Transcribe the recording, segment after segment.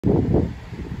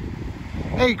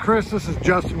Hey Chris, this is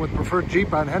Justin with Preferred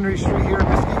Jeep on Henry Street here in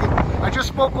Muskegon. I just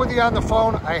spoke with you on the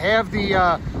phone. I have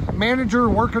the manager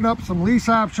working up some lease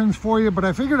options for you, but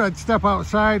I figured I'd step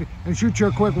outside and shoot you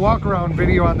a quick walk around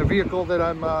video on the vehicle that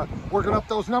I'm working up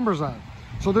those numbers on.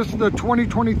 So this is the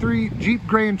 2023 Jeep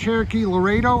Grand Cherokee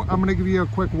Laredo. I'm gonna give you a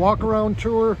quick walk around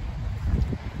tour.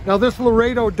 Now this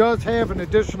Laredo does have an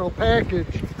additional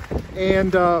package,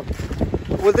 and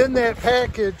within that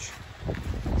package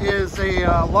is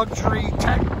a luxury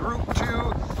tech group 2.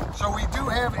 So we do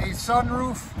have a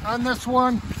sunroof on this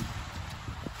one.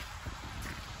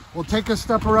 We'll take a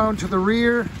step around to the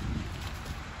rear.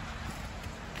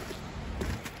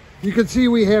 You can see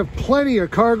we have plenty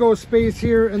of cargo space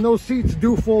here, and those seats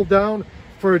do fold down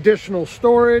for additional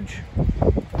storage.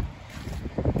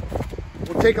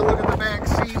 We'll take a look at the back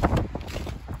seat.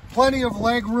 Plenty of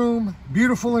leg room,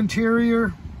 beautiful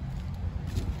interior.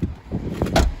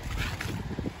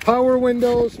 Power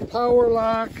windows, power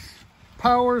locks,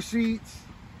 power seats.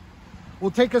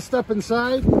 We'll take a step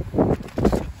inside.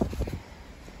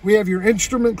 We have your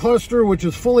instrument cluster, which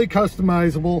is fully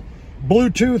customizable.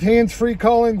 Bluetooth, hands-free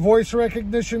calling, voice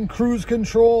recognition, cruise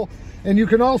control. And you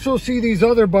can also see these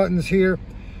other buttons here.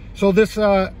 So this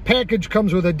package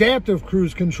comes with adaptive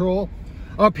cruise control.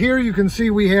 Up here you can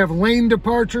see we have lane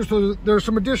departure. So there's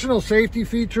some additional safety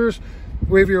features.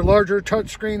 We have your larger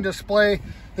touchscreen display.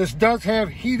 This does have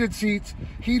heated seats,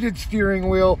 heated steering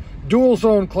wheel, dual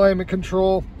zone climate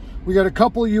control. We got a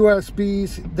couple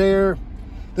USBs there.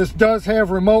 This does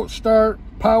have remote start,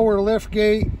 power lift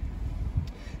gate.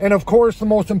 And of course, the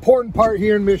most important part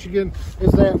here in Michigan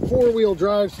is that four-wheel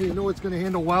drive, so you know it's going to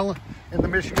handle well in the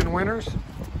Michigan winters.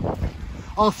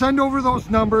 I'll send over those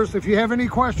numbers. If you have any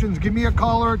questions, give me a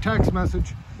call or a text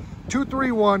message.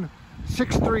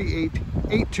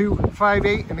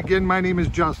 231-638-8258. And again, my name is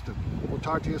Justin. We'll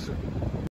talk to you soon.